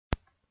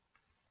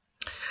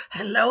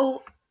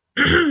Hello,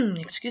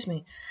 excuse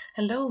me.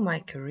 Hello, my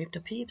crypto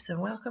peeps, and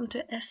welcome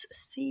to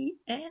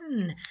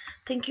SCN.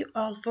 Thank you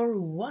all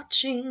for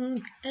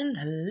watching and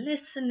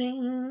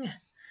listening.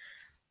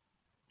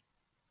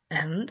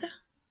 And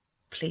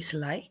please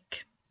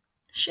like,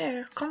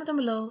 share, comment down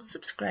below,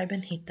 subscribe,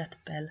 and hit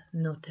that bell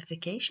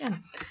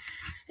notification.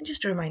 And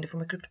just a reminder for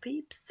my crypto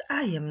peeps,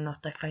 I am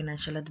not a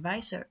financial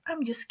advisor.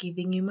 I'm just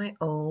giving you my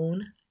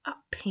own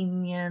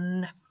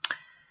opinion.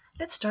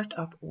 Let's start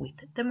off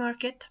with the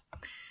market.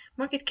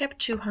 Market cap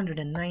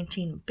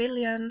 219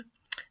 billion.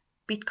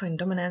 Bitcoin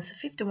dominance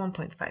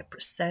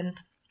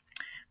 51.5%.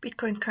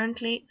 Bitcoin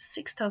currently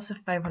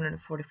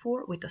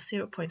 6,544 with a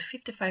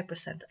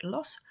 0.55%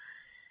 loss.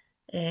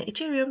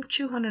 Ethereum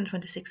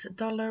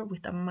 $226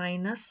 with a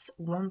minus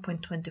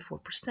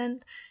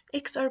 1.24%.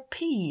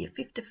 XRP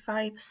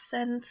 55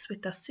 cents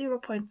with a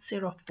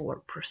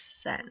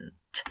 0.04%.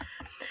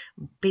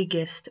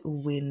 Biggest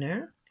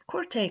winner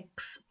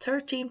Cortex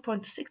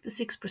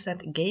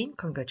 13.66% gain,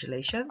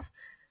 congratulations.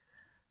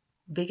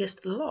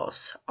 Biggest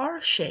loss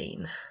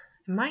R-Chain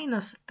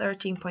minus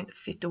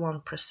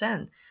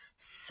 13.51%.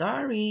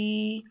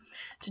 Sorry.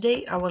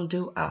 Today I will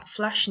do a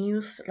flash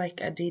news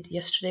like I did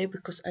yesterday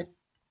because I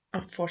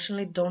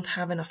unfortunately don't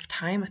have enough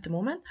time at the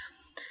moment.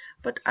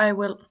 But I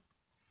will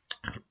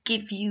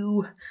give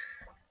you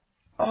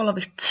all of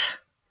it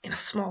in a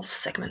small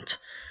segment.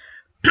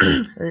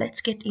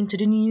 Let's get into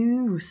the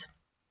news.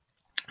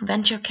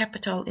 Venture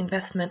capital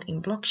investment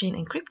in blockchain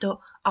and crypto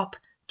up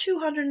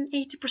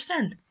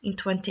 280% in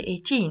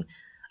 2018,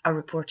 a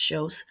report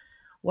shows.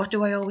 What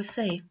do I always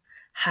say?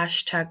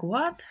 Hashtag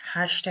what?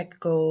 Hashtag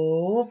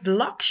go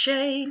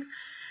blockchain.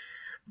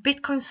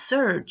 Bitcoin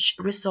surge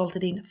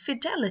resulted in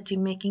Fidelity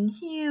making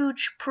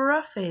huge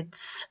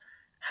profits.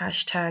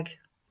 Hashtag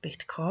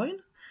Bitcoin.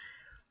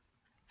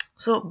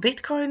 So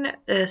Bitcoin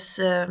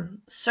is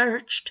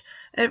surged,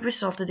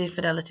 resulted in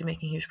Fidelity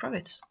making huge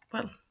profits.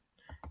 Well,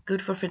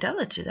 good for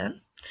Fidelity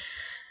then.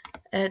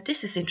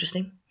 This is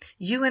interesting.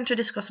 UN to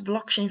discuss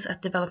blockchains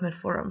at development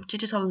forum.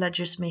 Digital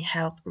ledgers may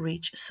help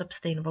reach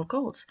sustainable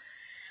goals.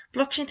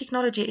 Blockchain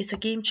technology is a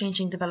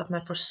game-changing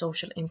development for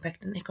social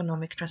impact and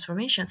economic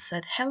transformation,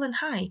 said Helen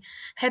High,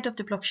 head of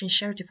the Blockchain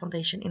Charity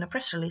Foundation, in a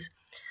press release.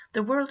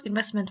 The World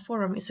Investment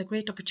Forum is a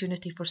great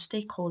opportunity for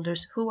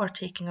stakeholders who are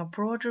taking a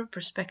broader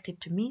perspective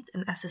to meet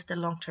and assess the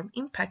long-term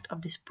impact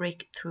of this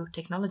breakthrough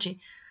technology.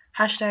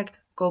 Hashtag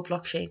go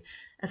blockchain.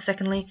 And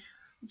secondly,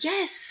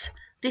 yes,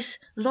 this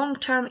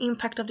long-term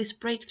impact of this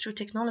breakthrough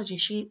technology,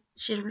 she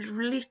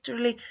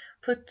literally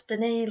put the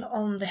nail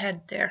on the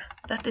head there.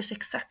 That is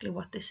exactly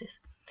what this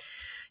is.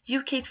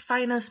 UK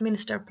Finance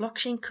Minister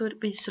blockchain could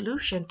be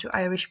solution to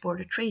Irish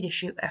border trade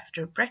issue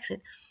after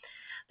Brexit.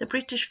 The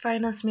British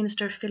Finance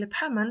Minister Philip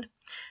Hammond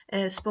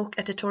spoke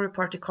at the Tory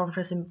Party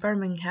conference in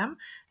Birmingham,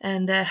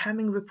 and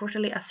Hammond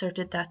reportedly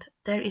asserted that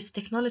there is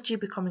technology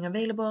becoming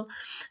available.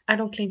 I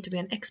don't claim to be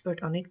an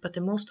expert on it, but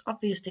the most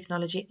obvious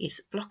technology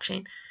is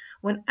blockchain.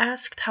 When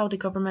asked how the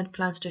government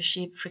plans to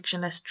achieve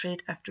frictionless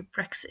trade after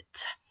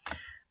Brexit.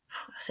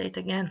 I'll say it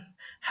again.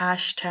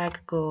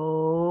 Hashtag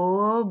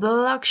go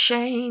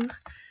blockchain.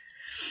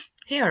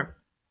 Here,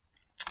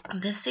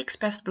 the 6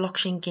 best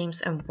blockchain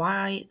games and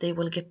why they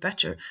will get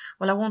better.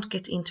 Well, I won't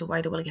get into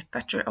why they will get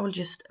better. I will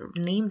just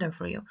name them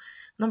for you.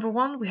 Number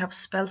 1, we have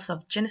Spells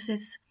of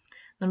Genesis.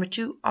 Number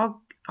 2,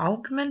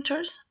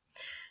 Augmenters.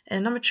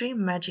 And number 3,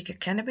 Magic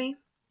Academy.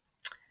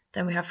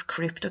 Then we have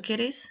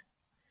CryptoKitties,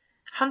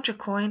 Hunter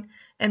Coin,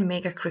 and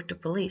Mega Crypto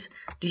Police.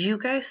 Do you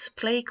guys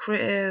play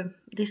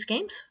these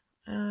games?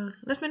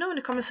 Let me know in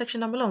the comment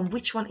section down below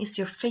which one is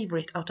your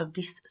favorite out of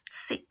these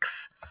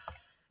 6.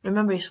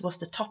 Remember, it was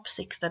the top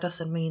 6. That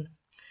doesn't mean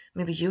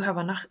maybe you have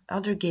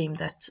another game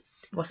that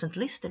wasn't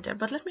listed there,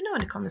 but let me know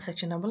in the comment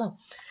section down below.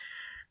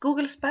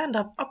 Google's banned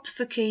up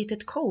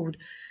obfuscated code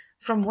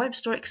from web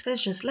store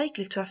extensions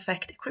likely to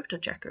affect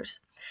cryptojackers.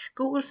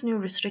 Google's new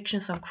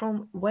restrictions on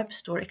Chrome web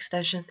store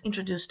extensions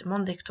introduced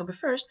Monday, October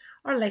 1st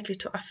are likely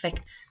to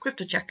affect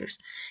cryptojackers.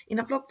 In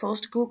a blog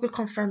post, Google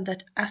confirmed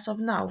that as of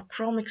now,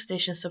 Chrome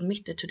extensions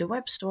submitted to the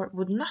web store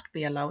would not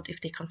be allowed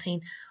if they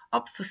contain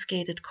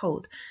obfuscated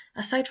code.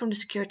 Aside from the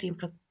security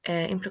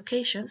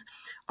implications,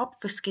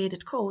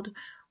 obfuscated code,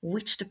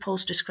 which the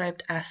post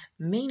described as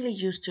mainly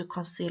used to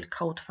conceal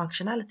code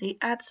functionality,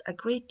 adds a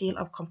great deal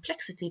of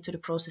complexity to the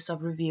process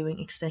of reviewing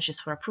extensions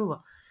for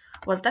approval.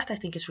 Well, that I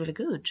think is really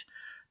good.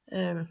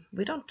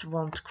 We don't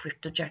want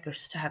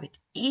cryptojackers to have it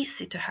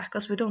easy to hack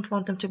us. We don't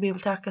want them to be able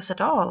to hack us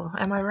at all.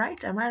 Am I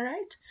right? Am I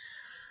right?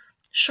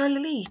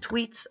 Charlie Lee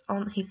tweets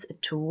on his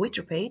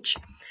Twitter page,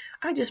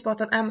 I just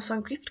bought an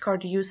Amazon gift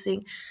card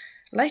using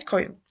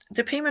Litecoin.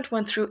 The payment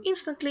went through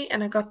instantly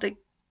and I got the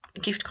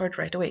gift card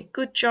right away.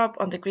 Good job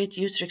on the great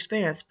user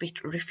experience,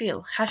 bit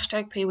refill.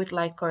 Hashtag pay with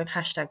Litecoin,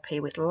 hashtag pay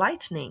with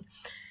Lightning.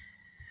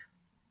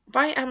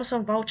 Buy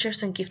Amazon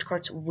vouchers and gift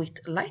cards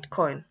with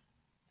Litecoin.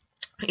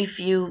 If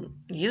you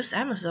use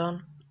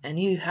Amazon and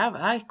you have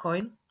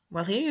Litecoin,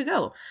 well, here you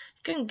go.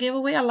 You can give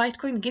away a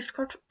Litecoin gift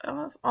card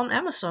on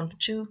Amazon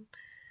to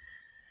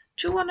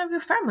one of your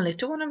family,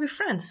 to one of your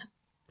friends.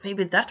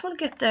 maybe that will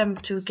get them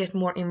to get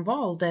more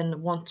involved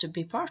and want to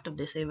be part of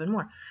this even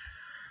more.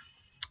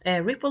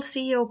 Ripple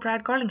CEO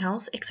Brad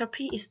Garlinghouse,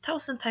 XRP is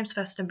 1,000 times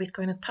faster than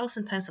Bitcoin and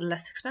 1,000 times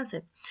less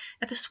expensive.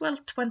 At the Swell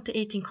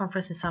 2018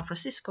 conference in San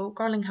Francisco,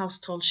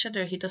 Garlinghouse told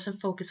Cheddar he doesn't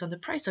focus on the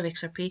price of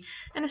XRP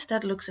and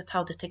instead looks at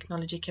how the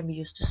technology can be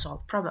used to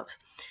solve problems.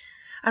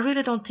 I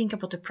really don't think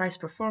about the price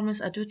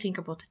performance, I do think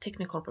about the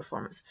technical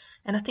performance.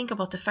 And I think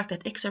about the fact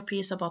that XRP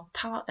is about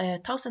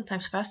 1,000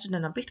 times faster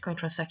than a Bitcoin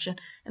transaction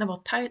and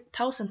about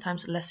 1,000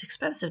 times less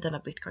expensive than a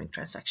Bitcoin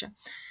transaction.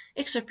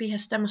 XRP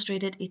has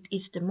demonstrated it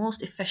is the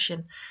most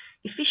efficient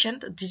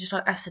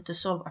digital asset to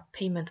solve a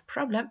payment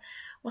problem.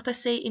 What I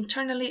say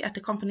internally at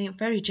the company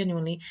very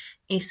genuinely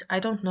is I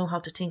don't know how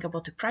to think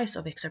about the price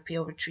of XRP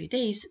over 3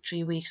 days,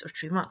 3 weeks, or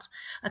 3 months.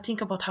 I think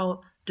about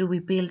how do we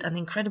build an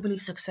incredibly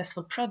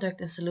successful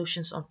product and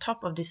solutions on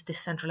top of this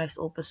decentralized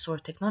open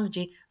source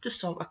technology to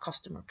solve a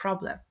customer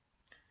problem.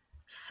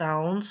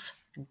 Sounds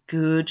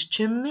good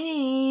to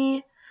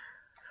me.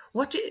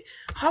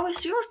 How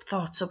is your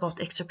thoughts about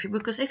XRP?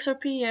 Because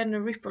XRP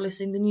and Ripple is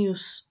in the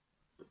news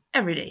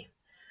every day.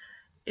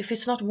 If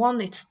it's not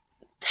one, it's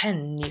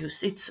 10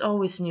 news. It's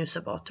always news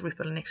about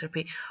Ripple and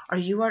XRP. Are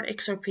you an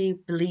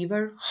XRP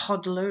believer,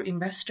 hodler,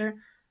 investor?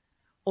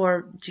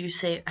 Or do you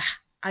say,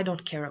 I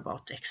don't care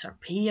about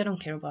XRP, I don't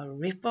care about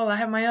Ripple, I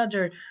have my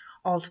other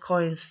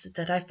altcoins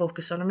that I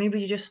focus on, or maybe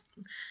you just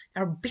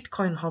are a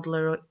Bitcoin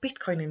hodler or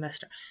Bitcoin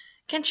investor?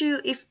 Can't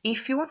you,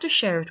 if you want to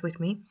share it with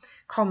me,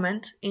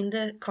 comment in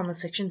the comment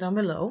section down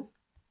below.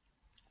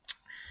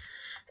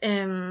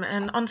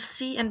 And on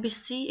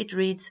CNBC it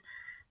reads,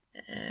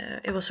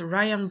 it was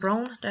Ryan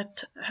Brown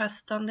that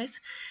has done this.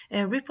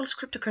 Ripple's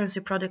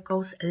cryptocurrency product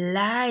goes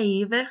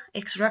live.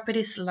 xRapid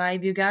is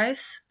live, you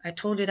guys. I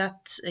told you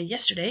that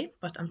yesterday,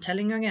 but I'm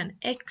telling you again.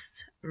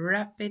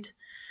 xRapid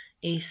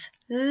is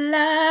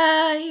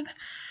live.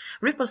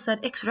 Ripple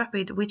said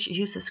xRapid, which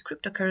uses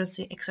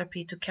cryptocurrency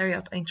XRP to carry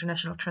out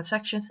international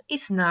transactions,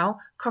 is now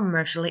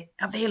commercially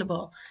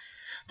available.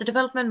 The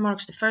development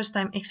marks the first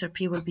time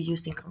XRP will be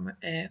used in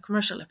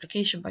commercial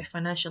application by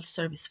financial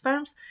service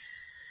firms.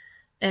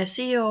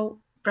 CEO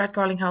Brad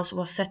Garlinghouse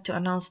was set to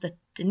announce the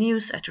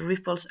news at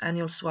Ripple's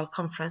annual Swell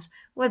conference.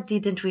 Well,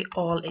 didn't we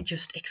all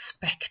just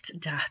expect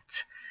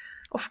that?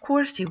 Of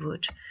course he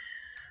would.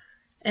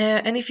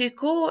 And if you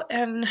go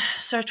and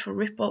search for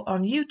Ripple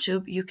on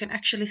YouTube, you can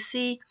actually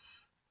see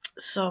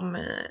some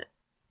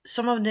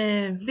of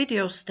the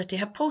videos that they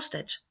have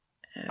posted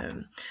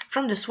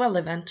from the Swell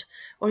event,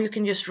 or you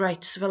can just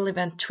write Swell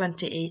event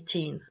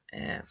 2018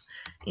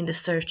 in the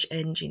search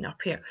engine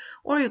up here,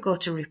 or you go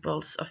to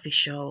Ripple's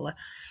official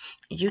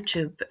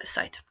YouTube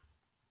site.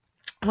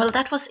 Well,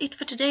 that was it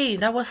for today.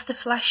 That was the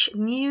flash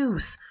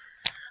news.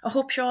 I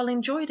hope you all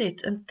enjoyed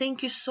it, and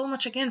thank you so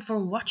much again for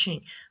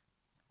watching.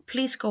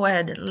 Please go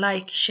ahead and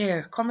like,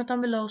 share, comment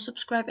down below,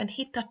 subscribe, and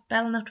hit that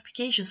bell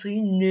notification so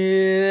you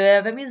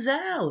never miss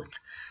out.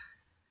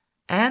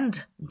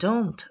 And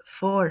don't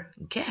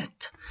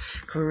forget,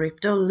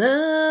 crypto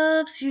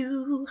loves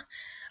you.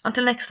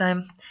 Until next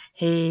time,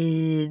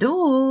 hey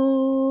då!